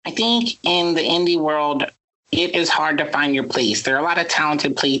think in the indie world, it is hard to find your place. There are a lot of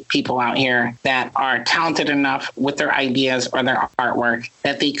talented people out here that are talented enough with their ideas or their artwork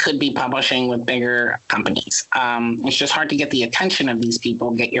that they could be publishing with bigger companies. It's just hard to get the attention of these people,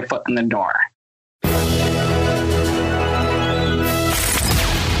 get your foot in the door.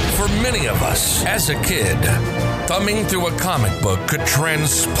 For many of us, as a kid, thumbing through a comic book could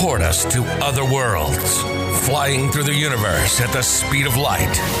transport us to other worlds, flying through the universe at the speed of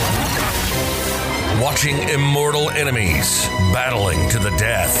light, watching immortal enemies battling to the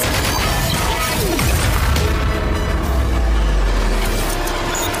death.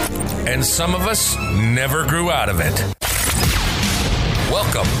 And some of us never grew out of it.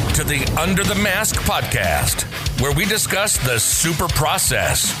 Welcome to the Under the Mask podcast, where we discuss the super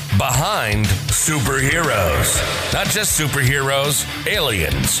process behind superheroes. Not just superheroes,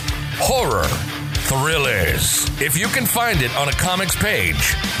 aliens, horror, thrillers. If you can find it on a comics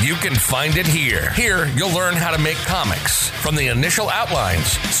page, you can find it here. Here, you'll learn how to make comics, from the initial outlines,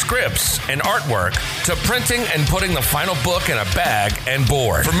 scripts, and artwork, to printing and putting the final book in a bag and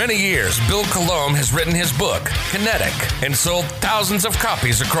board. For many years, Bill Colomb has written his book, Kinetic, and sold thousands of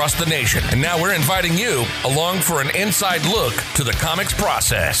copies across the nation. And now we're inviting you along for an inside look to the comics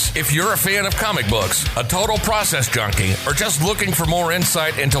process. If you're a fan of comic books, a total process junkie, or just looking for more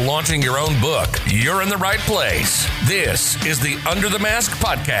insight into launching your own book, you're in the right place. This is the Under the Mask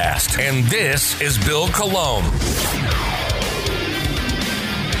podcast, and this is Bill Colomb.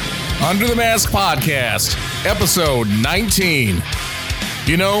 Under the Mask podcast, episode 19.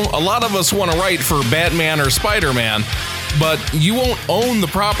 You know, a lot of us want to write for Batman or Spider-Man, but you won't own the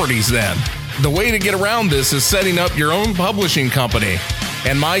properties then. The way to get around this is setting up your own publishing company,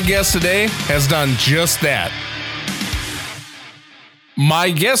 and my guest today has done just that.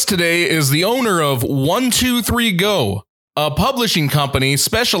 My guest today is the owner of 123 Go, a publishing company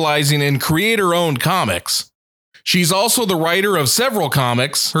specializing in creator-owned comics. She's also the writer of several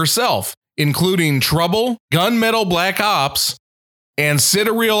comics herself, including Trouble, Gunmetal Black Ops, and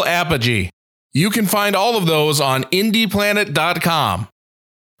Sidereal Apogee. You can find all of those on indieplanet.com.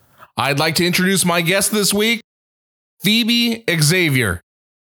 I'd like to introduce my guest this week, Phoebe Xavier.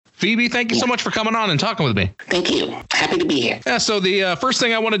 Phoebe, thank you so much for coming on and talking with me. Thank you. Happy to be here. Yeah, so the first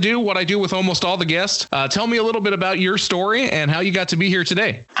thing I want to do, what I do with almost all the guests, tell me a little bit about your story and how you got to be here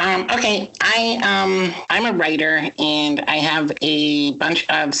today. Okay, I'm a writer, and I have a bunch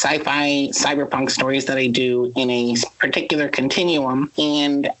of sci-fi cyberpunk stories that I do in a particular continuum.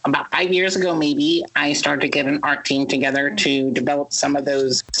 And about 5 years ago, maybe, I started to get an art team together to develop some of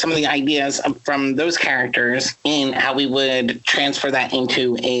the ideas from those characters and how we would transfer that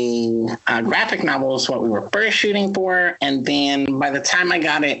into a graphic novel is what we were first shooting for. And then by the time I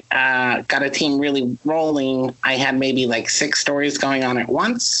got a team really rolling, I had maybe like 6 stories going on at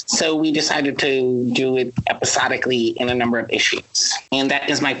once. So we decided to do it episodically in a number of issues. And that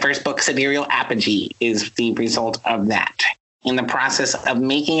is my first book, Sidereal Apogee, is the result of that. In the process of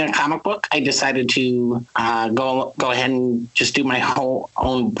making a comic book, I decided to go ahead and just do my whole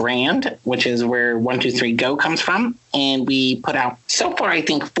own brand, which is where 123 Go comes from. And we put out, so far, I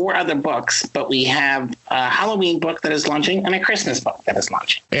think 4 other books, but we have a Halloween book that is launching and a Christmas book that is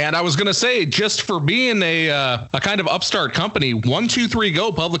launching. And I was going to say, just for being a kind of upstart company, 123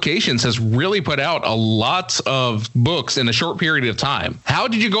 Go Publications has really put out a lot of books in a short period of time. How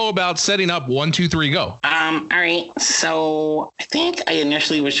did you go about setting up 123 Go? All right. So I think I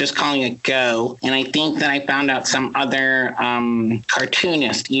initially was just calling it Go. And I think that I found out some other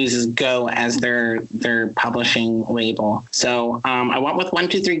cartoonist uses Go as their publishing label. So I went with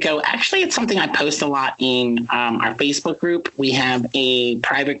 123 Go. Actually, it's something I post a lot in our Facebook group. We have a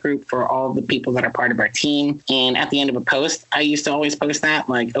private group for all the people that are part of our team. And at the end of a post, I used to always post that,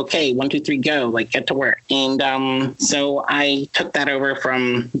 like, okay, 123 Go, like, get to work. And so I took that over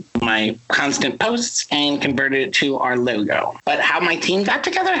from my constant posts and converted it to our logo. But how my team got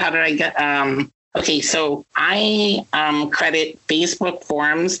together, how did I get... Okay, so I credit Facebook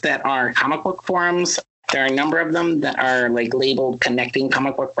forums that are comic book forums. There are a number of them that are like labeled connecting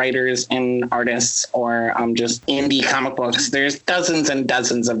comic book writers and artists, or just indie comic books. There's dozens and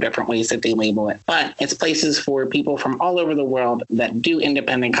dozens of different ways that they label it. But it's places for people from all over the world that do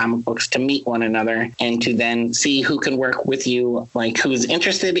independent comic books to meet one another and to then see who can work with you, like who's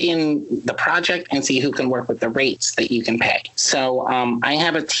interested in the project, and see who can work with the rates that you can pay. So I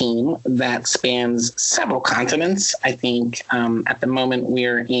have a team that spans several continents. I think at the moment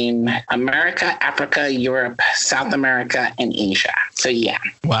we're in America, Africa, Europe, South America, and Asia. So yeah,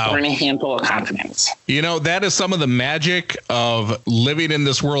 wow. We're in a handful of continents. You know, that is some of the magic of living in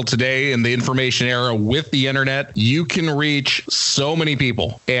this world today in the information era with the internet. You can reach so many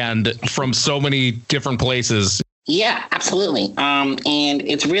people and from so many different places. Yeah, absolutely. And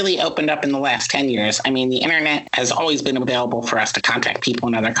it's really opened up in the last 10 years. I mean, the internet has always been available for us to contact people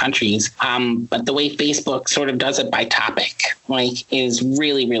in other countries. But the way Facebook sort of does it by topic, is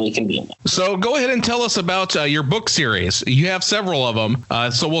really, really convenient. So go ahead and tell us about your book series. You have several of them.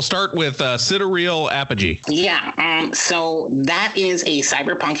 So we'll start with Sidereal Apogee. Yeah. So that is a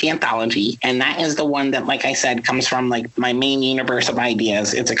cyberpunk anthology. And that is the one that, like I said, comes from my main universe of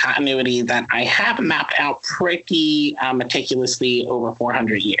ideas. It's a continuity that I have mapped out pretty meticulously over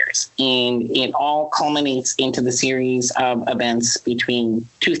 400 years. And it all culminates into the series of events between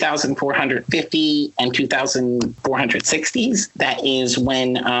 2450 and 2460s. That is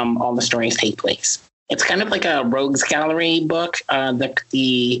when all the stories take place. It's kind of like a rogues gallery book.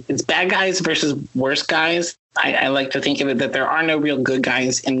 It's bad guys versus worse guys. I like to think of it that there are no real good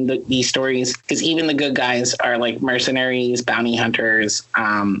guys in these stories, because even the good guys are like mercenaries, bounty hunters,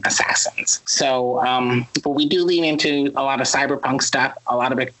 assassins. So, but we do lean into a lot of cyberpunk stuff. A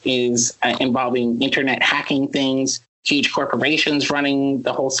lot of it is involving internet hacking things, huge corporations running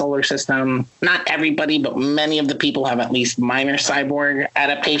the whole solar system. Not everybody, but many of the people have at least minor cyborg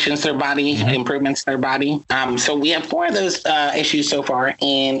adaptations to their body, improvements to their body. So we have 4 of those issues so far,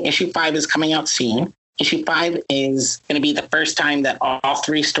 and issue 5 is coming out soon. Issue 5 is going to be the first time that all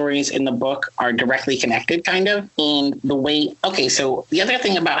 3 stories in the book are directly connected, kind of. And so the other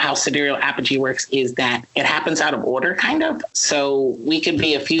thing about how Sidereal Apogee works is that it happens out of order, kind of. So we could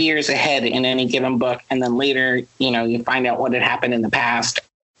be a few years ahead in any given book, and then later, you find out what had happened in the past.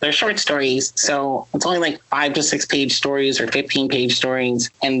 They're short stories, so it's only 5 to 6 page stories or 15 page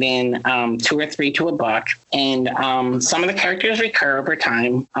stories, and then 2 or 3 to a book. And some of the characters recur over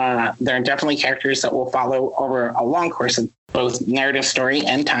time. There are definitely characters that will follow over a long course of both narrative story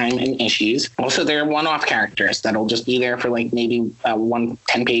and time and issues. Also, there are one-off characters that'll just be there for maybe one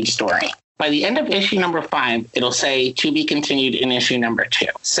 10-page story. By the end of issue number 5, it'll say to be continued in issue number 2.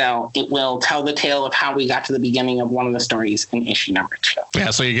 So it will tell the tale of how we got to the beginning of one of the stories in issue number 2. Yeah,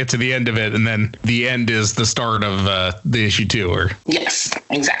 so you get to the end of it, and then the end is the start of the issue 2. Yes,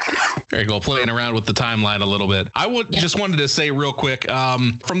 exactly. Very cool. Playing around with the timeline a little bit. Just wanted to say real quick,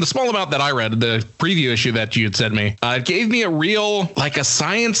 from the small amount that I read, the preview issue that you had sent me, it gave me a real, a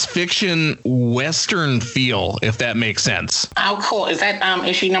science fiction Western feel, if that makes sense. Oh, cool. Is that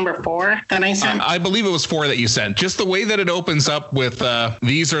issue number 4? That I sent? I believe it was 4 that you sent. Just the way that it opens up with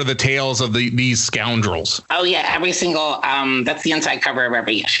these are the tales of these scoundrels. Oh yeah, every single that's the inside cover of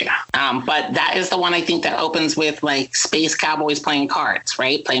every issue. But that is the one I think that opens with space cowboys playing cards,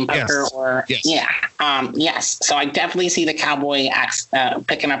 right? Playing poker yes. So I definitely see the cowboy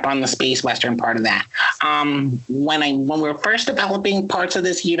picking up on the space Western part of that. When we were first developing parts of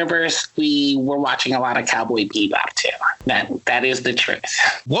this universe, we were watching a lot of Cowboy Bebop too. That is the truth.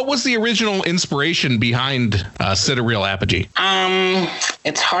 What was the original inspiration behind Sidereal Apogee?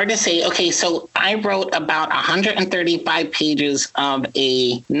 It's hard to say. Okay, so I wrote about 135 pages of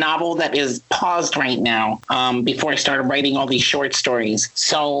a novel that is paused right now before I started writing all these short stories.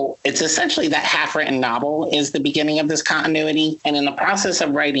 So it's essentially that half-written novel is the beginning of this continuity. And in the process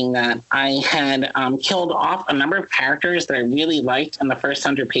of writing that, I had killed off a number of characters that I really liked in the first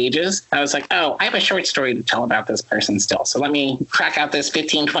 100 pages. I was like, oh, I have a short story to tell about this person still. So let me crack out this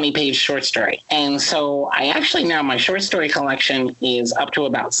 15, 20-page short story. And so I actually now my short story collection is up to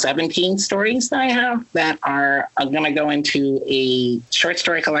about 17 stories that I have that are going to go into a short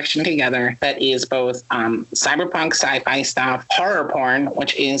story collection together that is both cyberpunk sci-fi stuff, horror porn,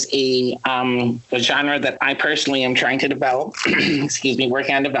 which is a genre that I personally am trying to develop,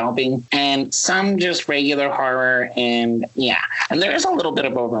 working on developing, and some just regular horror. And there is a little bit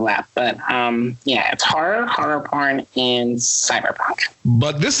of overlap, but it's horror porn, and cyberpunk.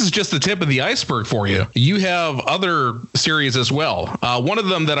 But this is just the tip of the iceberg for you. You have other series as well. One of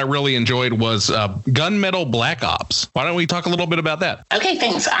them that I really enjoyed was Gunmetal Black Ops. Why don't we talk a little bit about that? Okay,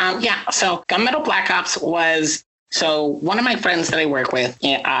 thanks. So Gunmetal Black Ops was... So one of my friends that I work with,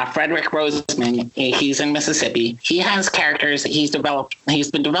 Frederick Roseman, he's in Mississippi. He has characters that he's developed. He's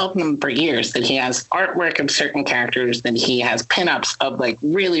been developing them for years. That he has artwork of certain characters. That he has pinups of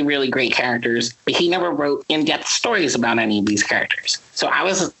really, really great characters. But he never wrote in-depth stories about any of these characters. So I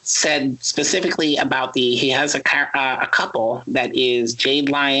was said specifically about he has a couple that is Jade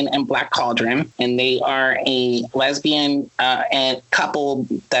Lion and Black Cauldron, and they are a lesbian and couple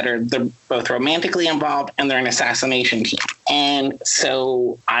that they're both romantically involved, and they're an assassination team. And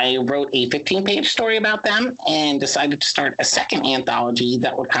so I wrote a 15-page story about them and decided to start a second anthology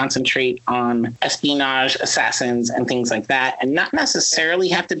that would concentrate on espionage, assassins, and things like that, and not necessarily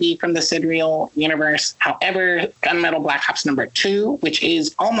have to be from the Sidereal universe. However, Gunmetal Black Ops #2, which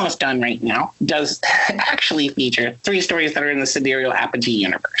is almost done right now, does actually feature 3 stories that are in the Sidereal Apogee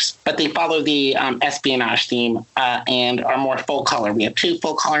universe. But they follow the espionage theme and are more full color. We have 2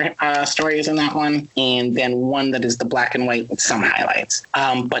 full color stories in that one, and then one that is the black and white with some highlights.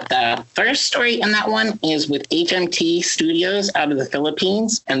 But the first story in that one is with HMT Studios out of the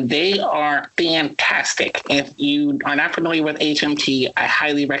Philippines, and they are fantastic. If you are not familiar with HMT, I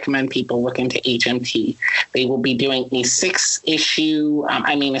highly recommend people look into HMT. They will be doing a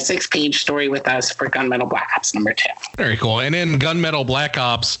 6-page story with us for Gunmetal Black Ops #2. Very cool. And in Gunmetal Black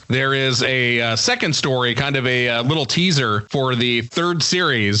Ops, there is a second story, kind of a little teaser for the 3rd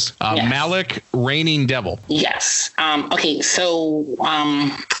series, Yes. Malik, Reigning Devil. Yes. Okay, so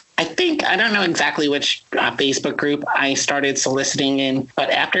I don't know exactly which Facebook group I started soliciting in, but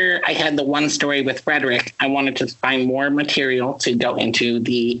after I had the one story with Frederick, I wanted to find more material to go into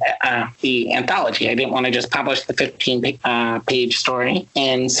the anthology. I didn't want to just publish the 15-page story.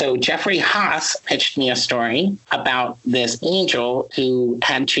 And so Jeffrey Haas pitched me a story about this angel who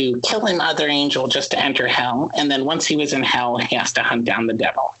had to kill another angel just to enter hell. And then once he was in hell, he has to hunt down the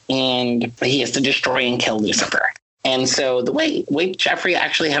devil. And he has to destroy and kill Lucifer. And so the way Jeffrey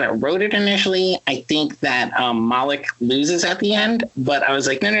actually had it wrote it initially, I think that Malik loses at the end. But I was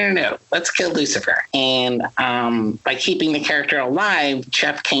like, no, let's kill Lucifer. And by keeping the character alive,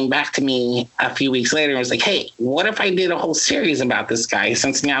 Jeff came back to me a few weeks later and was like, hey, what if I did a whole series about this guy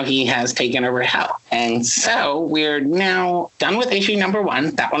since now he has taken over hell? And so we're now done with issue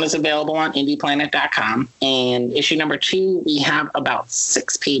 #1. That one is available on indieplanet.com. And issue #2, we have about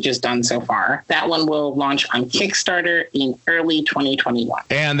 6 pages done so far. That one will launch on Kickstarter in early 2021.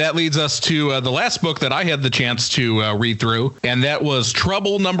 And that leads us to the last book that I had the chance to read through, and that was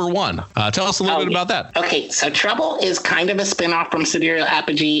Trouble #1. Tell us a little bit about that. Okay, so Trouble is kind of a spin-off from Sidereal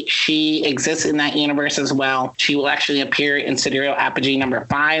Apogee. She exists in that universe as well. She will actually appear in Sidereal Apogee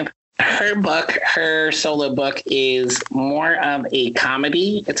 #5. Her solo book is more of a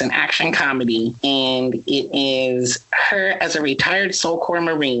comedy. It's an action comedy, and it is her as a retired Soul Corps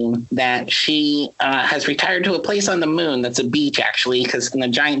Marine that she has retired to a place on the moon that's a beach, actually, because in the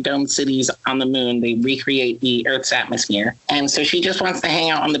giant domed cities on the moon, they recreate the Earth's atmosphere. And so she just wants to hang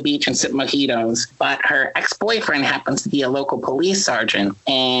out on the beach and sip mojitos. But her ex-boyfriend happens to be a local police sergeant,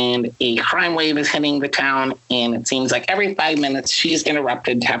 and a crime wave is hitting the town, and it seems like every 5 minutes she's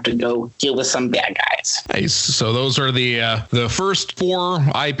interrupted to have to go deal with some bad guys. Nice. So those are the first 4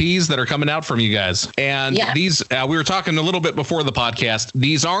 IPs that are coming out from you guys. And these, we were talking a little bit before the podcast,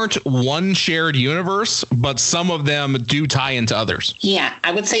 these aren't one shared universe, but some of them do tie into others. Yeah,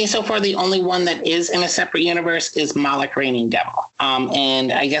 I would say so far the only one that is in a separate universe is Malik, Reigning Devil.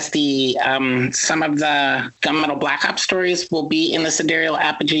 And I guess the some of the Gunmetal Black Ops stories will be in the Sidereal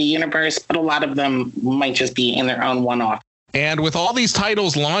Apogee universe, but a lot of them might just be in their own one-off. And with all these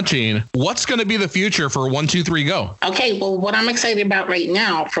titles launching, what's going to be the future for 123 Go? Okay, well, what I'm excited about right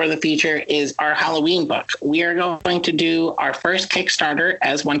now for the future is our Halloween book. We are going to do our first Kickstarter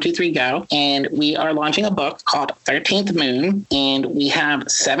as 123 Go, and we are launching a book called 13th Moon, and we have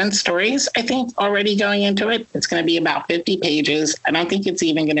 7 stories, I think, already going into it. It's going to be about 50 pages. I don't think it's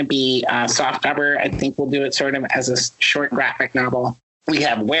even going to be soft cover. I think we'll do it sort of as a short graphic novel. We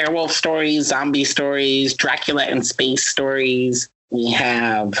have werewolf stories, zombie stories, Dracula in space stories. We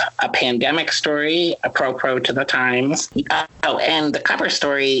have a pandemic story, a pro to the times. And the cover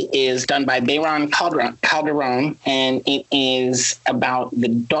story is done by Bayron Calderon, and it is about the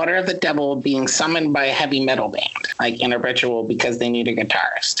daughter of the devil being summoned by a heavy metal band, like in a ritual because they need a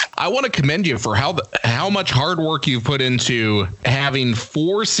guitarist. I want to commend you for how much hard work you've put into having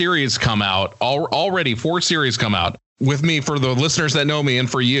 4 series come out, already 4 series come out. With me, for the listeners that know me and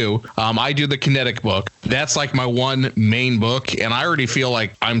for you, I do the Kinetic book. That's like my one main book, and I already feel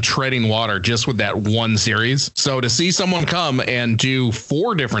like I'm treading water just with that one series. So to see someone come and do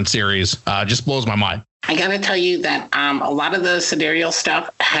 4 different series just blows my mind. I got to tell you that a lot of the Sidereal stuff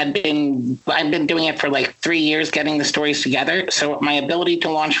I've been doing it for like 3 years, getting the stories together. So my ability to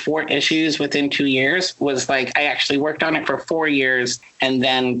launch 4 issues within 2 years was like, I actually worked on it for 4 years and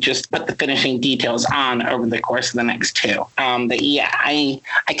then just put the finishing details on over the course of the next 2. I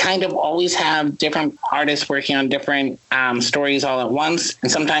kind of always have different artists working on different stories all at once.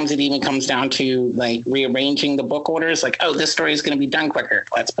 And sometimes it even comes down to like rearranging the book orders. Like, oh, this story is going to be done quicker.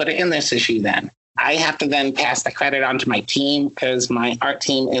 Let's put it in this issue then. I have to then pass the credit on to my team because my art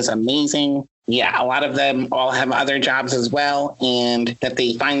team is amazing. a lot of them all have other jobs as well, and that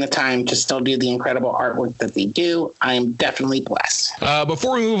they find the time to still do the incredible artwork that they do. I am definitely blessed.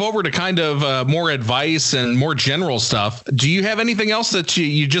 Before we move over to kind of more advice and more general stuff, do you have anything else that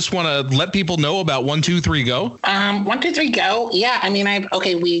you just want to let people know about 123 Go? 123 Go. Yeah. I mean,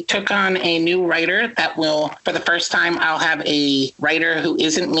 we took on a new writer that will, for the first time, I'll have a writer who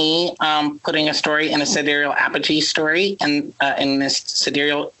isn't me putting a story in a Sidereal Apogee story and in this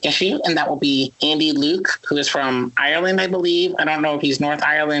Sidereal issue. And that will be Andy Luke, who is from Ireland, I believe. I don't know if he's North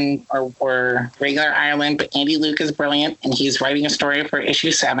Ireland or regular Ireland, but Andy Luke is brilliant, and he's writing a story for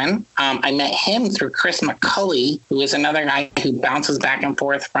issue 7. I met him through Chris McCulley, who is another guy who bounces back and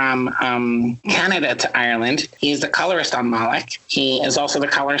forth from Canada to Ireland. He's the colorist on Moloch. He is also the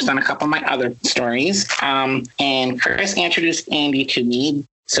colorist on a couple of my other stories. And Chris introduced Andy to me.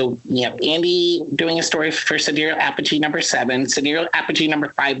 So, Andy doing a story for Sidereal Apogee number 7. Sidereal Apogee number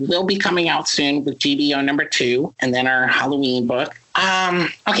 5 will be coming out soon with GBO number 2, and then our Halloween book.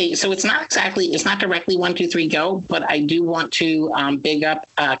 So it's not directly 123 Go, but I do want to big up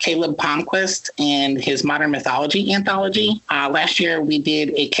Caleb Palmquist and his Modern Mythology anthology. Last year we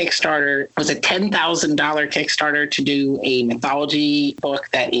did a Kickstarter. It was a $10,000 Kickstarter to do a mythology book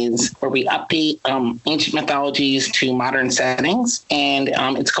that is where we update ancient mythologies to modern settings, and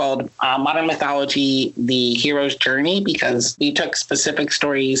it's called Modern Mythology: The Hero's Journey, because we took specific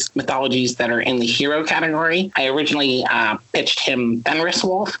mythologies that are in the hero category. I originally pitched him Fenris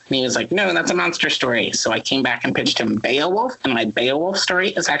Wolf, and he was like, no, that's a monster story. So I came back and pitched him Beowulf, and my Beowulf story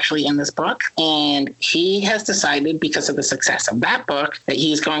is actually in this book. And he has decided, because of the success of that book, that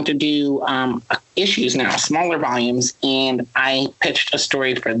he's going to do issues now, smaller volumes. And I pitched a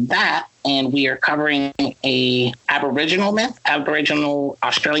story for that. And we are covering a Aboriginal myth, Aboriginal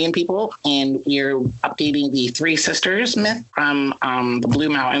Australian people, and we're updating the Three Sisters myth from the Blue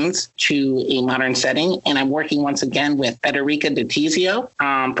Mountains to a modern setting. And I'm working once again with Federica Di Tizio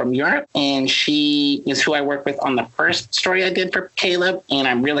from Europe, and she is who I worked with on the first story I did for Caleb, and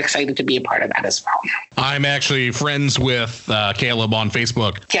I'm real excited to be a part of that as well. I'm actually friends with Caleb on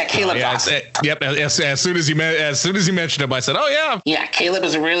Facebook. Yeah, Caleb's awesome. Yep. As soon as you mentioned him, I said, "Oh yeah." Yeah, Caleb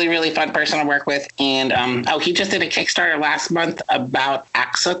is a really, really fun person to work with, and he just did a Kickstarter last month about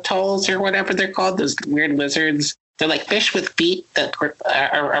axolotls or whatever they're called, those weird lizards. They're like fish with feet that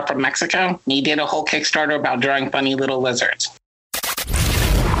are from Mexico. And he did a whole Kickstarter about drawing funny little lizards.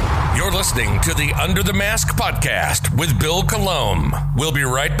 You're listening to the Under the Mask podcast with Bill Colomb. We'll be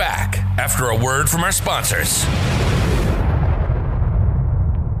right back after a word from our sponsors.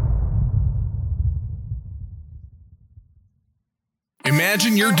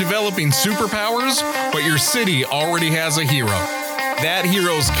 Imagine you're developing superpowers, but your city already has a hero. That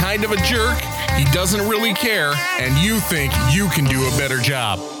hero's kind of a jerk, he doesn't really care, and you think you can do a better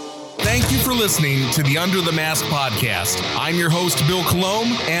job. Thank you for listening to the Under the Mask podcast. I'm your host, Bill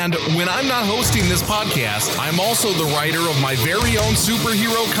Colomb, and when I'm not hosting this podcast, I'm also the writer of my very own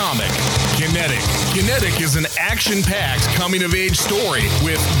superhero comic, Kinetic. Kinetic is an action-packed coming-of-age story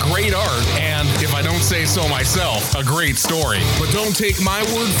with great art and, if I don't say so myself, a great story. But don't take my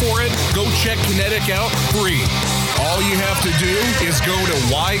word for it. Go check Kinetic out free. All you have to do is go to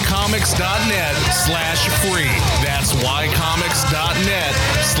ycomics.net/free. That's ycomics.net/free.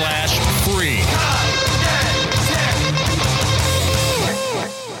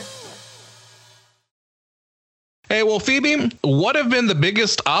 Hey, well, Phoebe, what have been the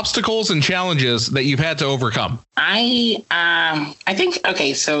biggest obstacles and challenges that you've had to overcome? I think,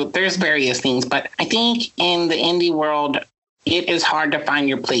 so there's various things, but I think in the indie world, it is hard to find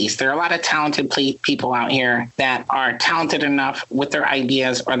your place. There are a lot of talented people out here that are talented enough with their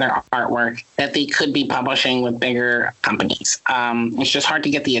ideas or their artwork that they could be publishing with bigger companies. It's just hard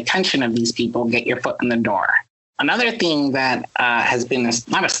to get the attention of these people, get your foot in the door. Another thing that has been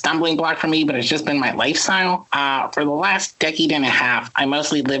not a stumbling block for me, but it's just been my lifestyle. For the last decade and a half, I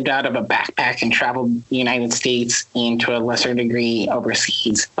mostly lived out of a backpack and traveled the United States and to a lesser degree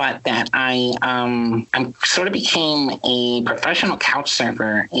overseas. But that I sort of became a professional couch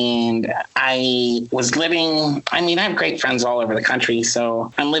surfer, and I was living. I mean, I have great friends all over the country,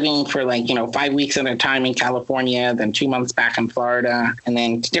 so I'm living for 5 weeks at a time in California, then 2 months back in Florida, and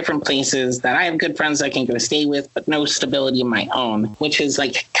then to different places that I have good friends I can go stay with, but no stability of my own, which has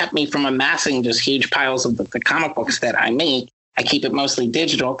kept me from amassing just huge piles of the comic books that I make. I keep it mostly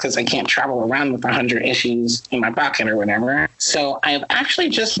digital because I can't travel around with 100 issues in my pocket or whatever. So I've actually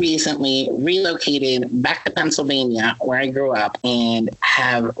just recently relocated back to Pennsylvania, where I grew up, and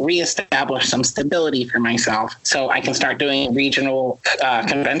have reestablished some stability for myself so I can start doing regional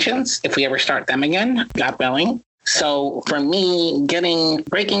conventions if we ever start them again, God willing. So for me,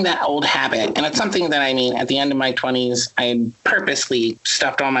 breaking that old habit, and it's something that at the end of my 20s, I purposely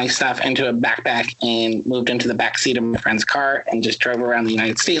stuffed all my stuff into a backpack and moved into the backseat of my friend's car and just drove around the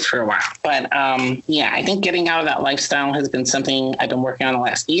United States for a while. But I think getting out of that lifestyle has been something I've been working on the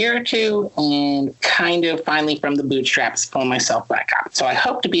last year or two, and kind of finally from the bootstraps pulling myself back up. So I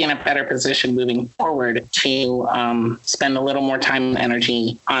hope to be in a better position moving forward to spend a little more time and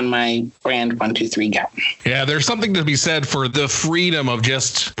energy on my brand 123 Go. Yeah, there's something to be said for the freedom of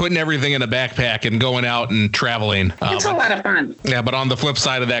just putting everything in a backpack and going out and traveling. It's a lot of fun. Yeah, but on the flip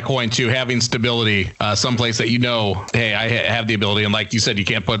side of that coin too, having stability, someplace that hey, I have the ability, and like you said, you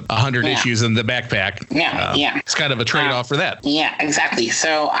can't put 100 issues in the backpack. It's kind of a trade-off for that. Yeah, exactly.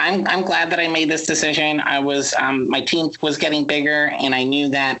 So I'm glad that I made this decision. I was my team was getting bigger, and I knew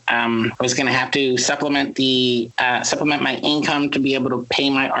that I was going to have to supplement my income to be able to pay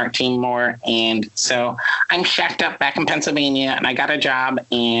my art team more. And so I'm shacked up back in Pennsylvania, and I got a job,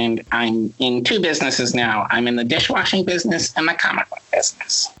 and I'm in two businesses now. I'm in the dishwashing business and the comic book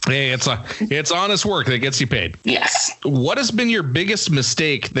business. Hey, it's honest work that gets you paid. Yes. What has been your biggest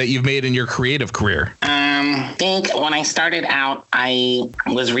mistake that you've made in your creative career? I think when I started out, I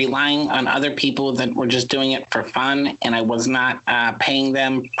was relying on other people that were just doing it for fun, and I was not paying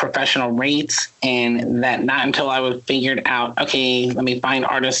them professional rates. And that not until I was figured out, okay, let me find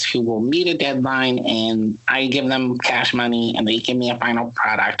artists who will meet a deadline, and I give them cash money and they give me a final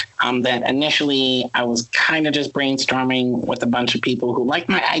product. That initially I was kind of just brainstorming with a bunch of people who liked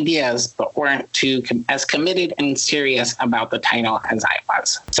my ideas but weren't as committed and serious about the title as I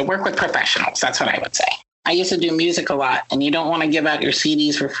was. So work with professionals. That's what I would say. I used to do music a lot, and you don't want to give out your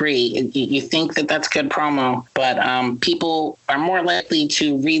CDs for free. You think that that's good promo, but people are more likely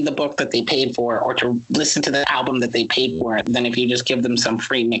to read the book that they paid for or to listen to the album that they paid for than if you just give them some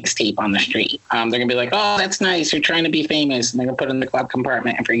free mixtape on the street. They're going to be like, oh, that's nice. You're trying to be famous. And they're going to put it in the glove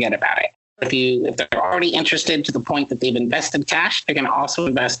compartment and forget about it. If they're already interested to the point that they've invested cash, they're going to also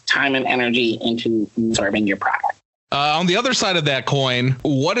invest time and energy into absorbing your product. On the other side of that coin,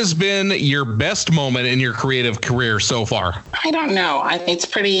 what has been your best moment in your creative career so far? I don't know. It's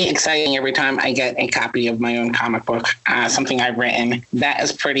pretty exciting every time I get a copy of my own comic book, something I've written. That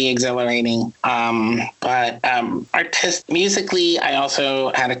is pretty exhilarating. But musically, I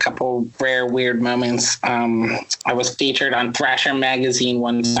also had a couple rare, weird moments. I was featured on Thrasher magazine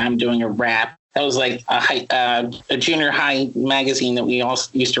one time doing a rap. That was like a junior high magazine that we all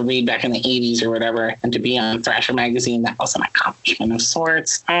used to read back in the 80s or whatever. And to be on Thrasher magazine, that was an accomplishment of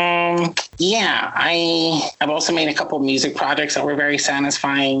sorts. I've also made a couple of music projects that were very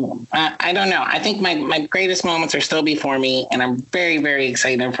satisfying. I don't know. I think my greatest moments are still before me, and I'm very, very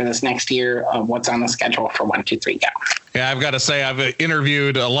excited for this next year of what's on the schedule for 123 Go. Yeah, I've got to say, I've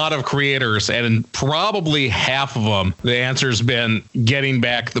interviewed a lot of creators, and probably half of them, the answer's been getting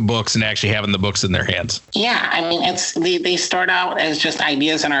back the books and actually having the books in their hands. Yeah, I mean, they start out as just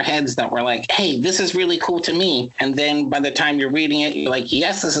ideas in our heads that we're like, hey, this is really cool to me. And then by the time you're reading it, you're like,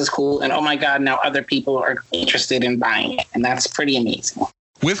 yes, this is cool. And oh my God, now other people are interested in buying it. And that's pretty amazing.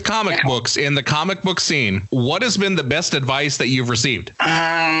 With comic books in the comic book scene, what has been the best advice that you've received?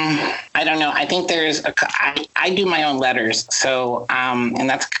 I don't know. I think I do my own letters. So, and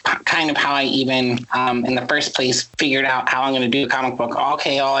that's kind of how I even, in the first place, figured out how I'm going to do a comic book.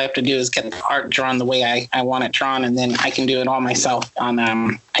 Okay, all I have to do is get the art drawn the way I want it drawn, and then I can do it all myself on,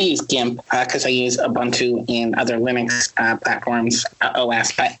 I use GIMP because I use Ubuntu and other Linux platforms,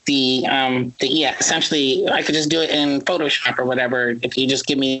 OS. But essentially, I could just do it in Photoshop or whatever if you just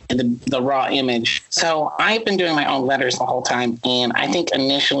give me the raw image. So I've been doing my own letters the whole time. And I think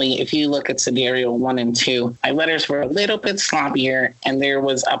initially, if you look at Sidereal 1 and 2, my letters were a little bit sloppier. And there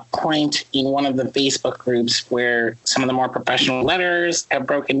was a point in one of the Facebook groups where some of the more professional letters have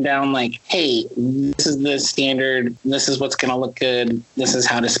broken down like, hey, this is the standard. This is what's going to look good. This is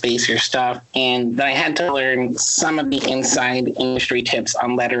how to space your stuff. And then I had to learn some of the inside industry tips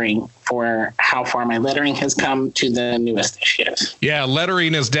on lettering for how far my lettering has come to the newest issues. Yeah,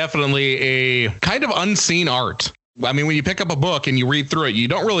 lettering is definitely a kind of unseen art. I mean, when you pick up a book and you read through it, you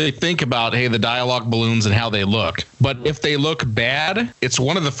don't really think about, hey, the dialogue balloons and how they look. But if they look bad, it's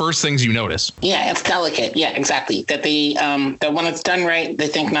one of the first things you notice. Yeah, it's delicate. Yeah, exactly. That that when it's done right, they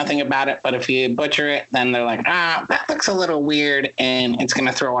think nothing about it. But if you butcher it, then they're like, that looks a little weird, and it's going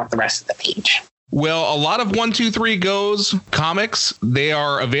to throw off the rest of the page. Well, a lot of 123 Go's comics, they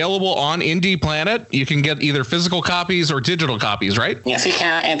are available on Indie Planet. You can get either physical copies or digital copies, right? Yes, you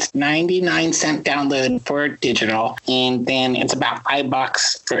can. It's 99-cent download for digital, and then it's about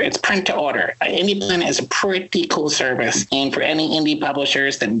 $5 for its print to order. Indie Planet is a pretty cool service, and for any indie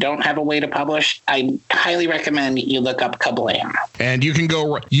publishers that don't have a way to publish, I highly recommend you look up Kablam. And you can go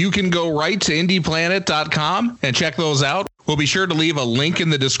right to indieplanet.com and check those out. We'll be sure to leave a link in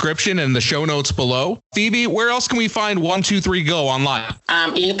the description and the show notes below. Phoebe, where else can we find 123 Go online?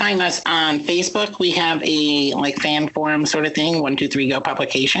 You can find us on Facebook. We have a fan forum sort of thing, 123 Go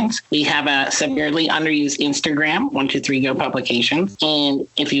Publications. We have a severely underused Instagram, 123 Go Publications. And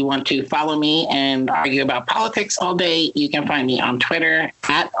if you want to follow me and argue about politics all day, you can find me on Twitter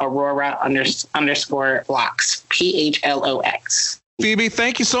at Aurora_Phlox, PHLOX. Phoebe,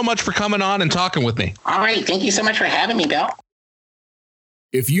 thank you so much for coming on and talking with me. All right. Thank you so much for having me, Bill.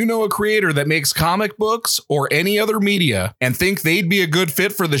 If you know a creator that makes comic books or any other media and think they'd be a good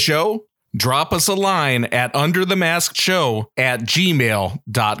fit for the show, drop us a line at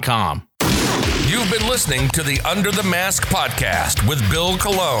underthemaskshow@gmail.com. You've been listening to the Under the Mask podcast with Bill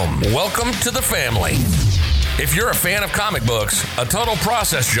Colomb. Welcome to the family. If you're a fan of comic books, a total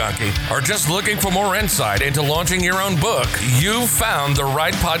process junkie, or just looking for more insight into launching your own book, you've found the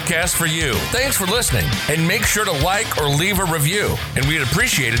right podcast for you. Thanks for listening, and make sure to like or leave a review. And we'd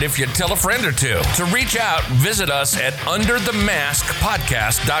appreciate it if you'd tell a friend or two. To reach out, visit us at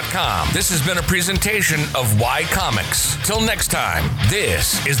underthemaskpodcast.com. This has been a presentation of Y Comics. Till next time,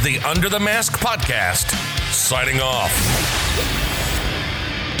 this is the Under the Mask podcast, signing off.